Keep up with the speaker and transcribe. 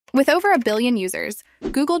With over 1 billion users,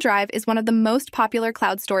 Google Drive is one of the most popular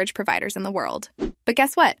cloud storage providers in the world. But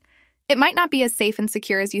guess what? It might not be as safe and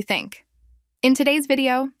secure as you think. In today's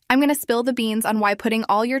video, I'm going to spill the beans on why putting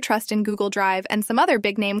all your trust in Google Drive and some other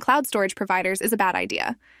big-name cloud storage providers is a bad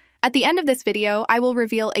idea. At the end of this video, I will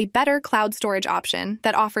reveal a better cloud storage option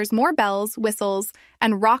that offers more bells, whistles,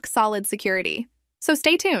 and rock-solid security. So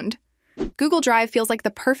stay tuned. Google Drive feels like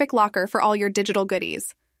the perfect locker for all your digital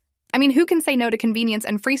goodies. I mean, who can say no to convenience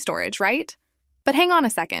and free storage, right? But hang on a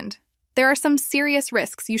second. There are some serious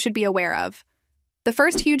risks you should be aware of. The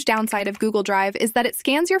first huge downside of Google Drive is that it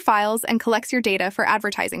scans your files and collects your data for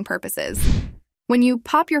advertising purposes. When you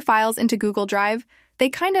pop your files into Google Drive, they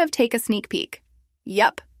kind of take a sneak peek.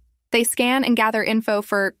 Yup. They scan and gather info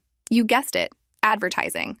for, you guessed it,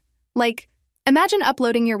 advertising. Like, imagine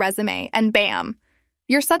uploading your resume and bam,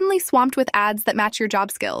 you're suddenly swamped with ads that match your job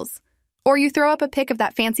skills. Or you throw up a pic of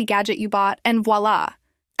that fancy gadget you bought, and voila,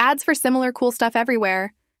 ads for similar cool stuff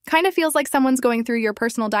everywhere. Kind of feels like someone's going through your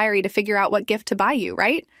personal diary to figure out what gift to buy you,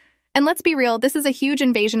 right? And let's be real, this is a huge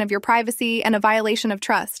invasion of your privacy and a violation of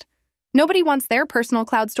trust. Nobody wants their personal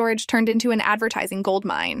cloud storage turned into an advertising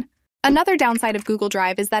goldmine. Another downside of Google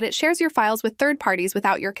Drive is that it shares your files with third parties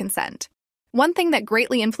without your consent. One thing that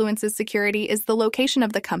greatly influences security is the location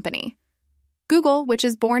of the company. Google, which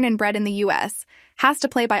is born and bred in the US, has to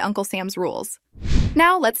play by Uncle Sam's rules.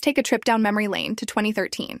 Now let's take a trip down memory lane to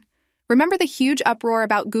 2013. Remember the huge uproar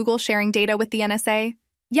about Google sharing data with the NSA?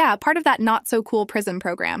 Yeah, part of that not-so-cool PRISM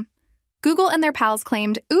program. Google and their pals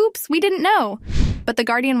claimed, oops, we didn't know. But The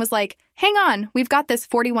Guardian was like, hang on, we've got this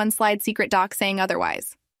 41-slide secret doc saying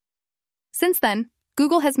otherwise. Since then,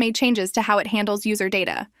 Google has made changes to how it handles user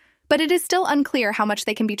data, but it is still unclear how much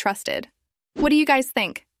they can be trusted. What do you guys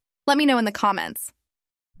think? Let me know in the comments.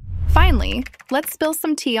 Finally, let's spill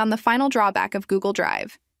some tea on the final drawback of Google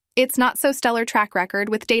Drive. Its not-so-stellar track record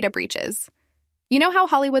with data breaches. You know how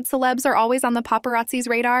Hollywood celebs are always on the paparazzi's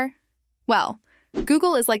radar? Well,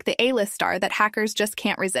 Google is like the A-list star that hackers just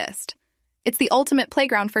can't resist. It's the ultimate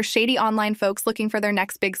playground for shady online folks looking for their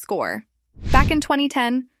next big score. Back in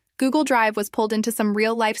 2010, Google Drive was pulled into some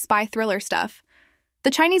real-life spy thriller stuff.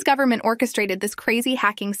 The Chinese government orchestrated this crazy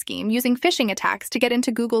hacking scheme using phishing attacks to get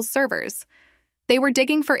into Google's servers. They were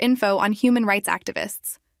digging for info on human rights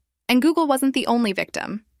activists. And Google wasn't the only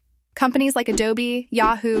victim. Companies like Adobe,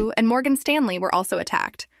 Yahoo, and Morgan Stanley were also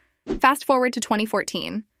attacked. Fast forward to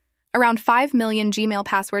 2014. Around 5 million Gmail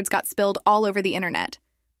passwords got spilled all over the internet.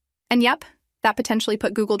 And yep, that potentially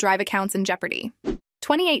put Google Drive accounts in jeopardy.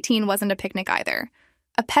 2018 wasn't a picnic either.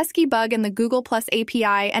 A pesky bug in the Google Plus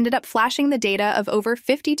API ended up flashing the data of over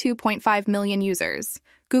 52.5 million users,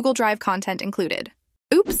 Google Drive content included.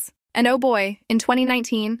 Oops! And oh boy, in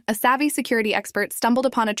 2019, a savvy security expert stumbled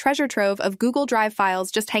upon a treasure trove of Google Drive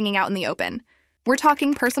files just hanging out in the open. We're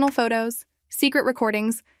talking personal photos, secret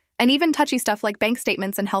recordings, and even touchy stuff like bank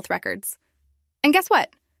statements and health records. And guess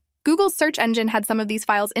what? Google's search engine had some of these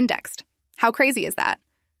files indexed. How crazy is that?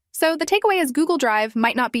 So the takeaway is Google Drive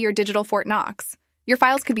might not be your digital Fort Knox. Your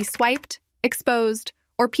files could be swiped, exposed,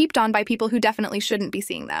 or peeped on by people who definitely shouldn't be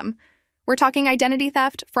seeing them. We're talking identity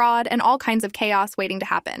theft, fraud, and all kinds of chaos waiting to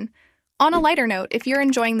happen. On a lighter note, if you're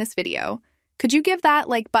enjoying this video, could you give that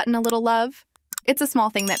like button a little love? It's a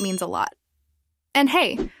small thing that means a lot. And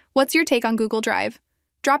hey, what's your take on Google Drive?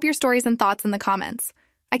 Drop your stories and thoughts in the comments.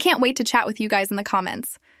 I can't wait to chat with you guys in the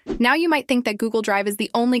comments. Now you might think that Google Drive is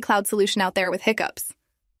the only cloud solution out there with hiccups.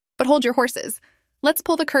 But hold your horses. Let's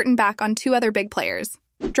pull the curtain back on two other big players,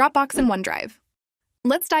 Dropbox and OneDrive.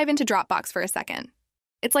 Let's dive into Dropbox for a second.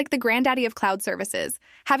 It's like the granddaddy of cloud services,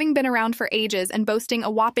 having been around for ages and boasting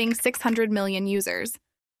a whopping 600 million users.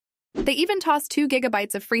 They even tossed 2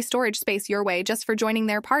 gigabytes of free storage space your way just for joining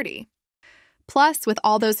their party. Plus, with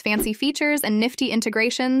all those fancy features and nifty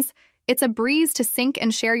integrations, it's a breeze to sync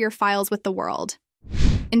and share your files with the world.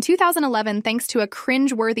 In 2011, thanks to a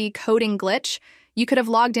cringe-worthy coding glitch, you could have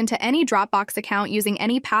logged into any Dropbox account using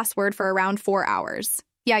any password for around 4 hours.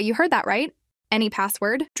 Yeah, you heard that right. Any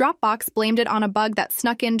password. Dropbox blamed it on a bug that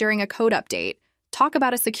snuck in during a code update. Talk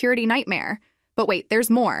about a security nightmare. But wait, there's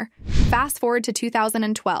more. Fast forward to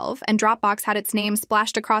 2012, and Dropbox had its name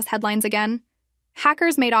splashed across headlines again.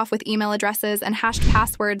 Hackers made off with email addresses and hashed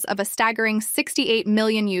passwords of a staggering 68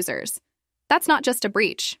 million users. That's not just a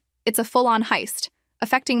breach. It's a full-on heist,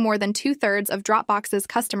 affecting more than 2/3 of Dropbox's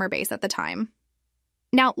customer base at the time.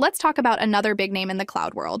 Now, let's talk about another big name in the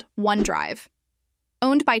cloud world, OneDrive.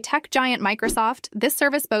 Owned by tech giant Microsoft, this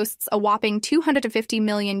service boasts a whopping 250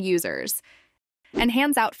 million users and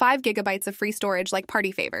hands out 5 gigabytes of free storage like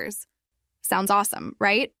party favors. Sounds awesome,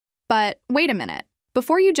 right? But wait a minute.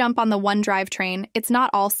 Before you jump on the OneDrive train, it's not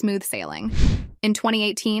all smooth sailing. In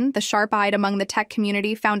 2018, the sharp-eyed among the tech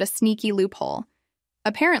community found a sneaky loophole.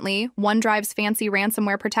 Apparently, OneDrive's fancy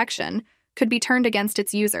ransomware protection could be turned against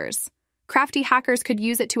its users. Crafty hackers could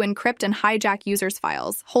use it to encrypt and hijack users'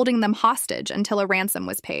 files, holding them hostage until a ransom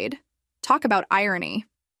was paid. Talk about irony.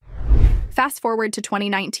 Fast forward to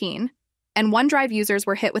 2019, and OneDrive users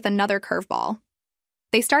were hit with another curveball.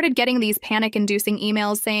 They started getting these panic-inducing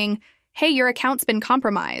emails saying, "Hey, your account's been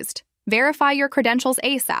compromised. Verify your credentials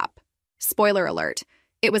ASAP." Spoiler alert,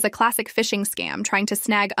 it was a classic phishing scam trying to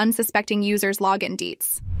snag unsuspecting users' login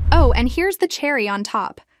deets. Oh, and here's the cherry on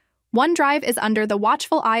top. OneDrive is under the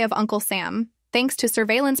watchful eye of Uncle Sam, thanks to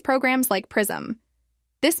surveillance programs like PRISM.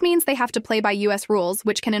 This means they have to play by US rules,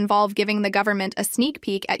 which can involve giving the government a sneak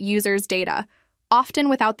peek at users' data, often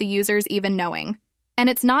without the users even knowing. And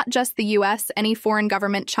it's not just the US, any foreign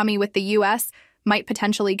government chummy with the US might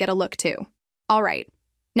potentially get a look too. All right,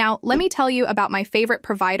 now let me tell you about my favorite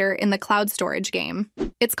provider in the cloud storage game.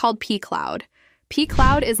 It's called pCloud.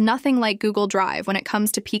 pCloud is nothing like Google Drive when it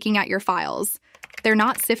comes to peeking at your files. They're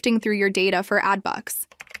not sifting through your data for ad bucks.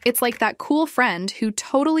 It's like that cool friend who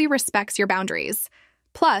totally respects your boundaries.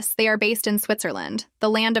 Plus, they are based in Switzerland, the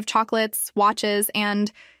land of chocolates, watches,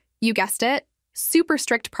 and, you guessed it, super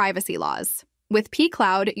strict privacy laws. With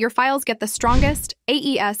pCloud, your files get the strongest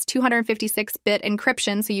AES 256-bit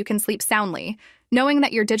encryption so you can sleep soundly, knowing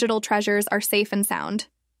that your digital treasures are safe and sound.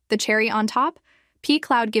 The cherry on top?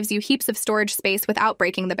 pCloud gives you heaps of storage space without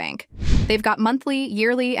breaking the bank. They've got monthly,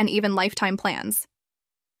 yearly, and even lifetime plans.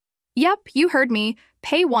 Yep, you heard me.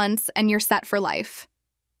 Pay once and you're set for life.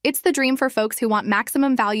 It's the dream for folks who want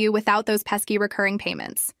maximum value without those pesky recurring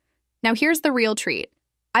payments. Now here's the real treat.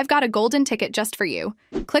 I've got a golden ticket just for you.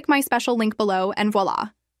 Click my special link below and voila,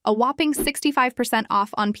 a whopping 65%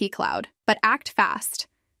 off on pCloud. But act fast.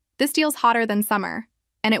 This deal's hotter than summer,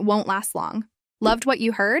 and it won't last long. Loved what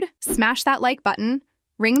you heard? Smash that like button,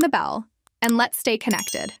 ring the bell, and let's stay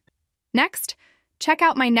connected. Next, check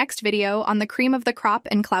out my next video on the cream of the crop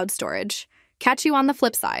in cloud storage. Catch you on the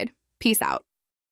flip side. Peace out.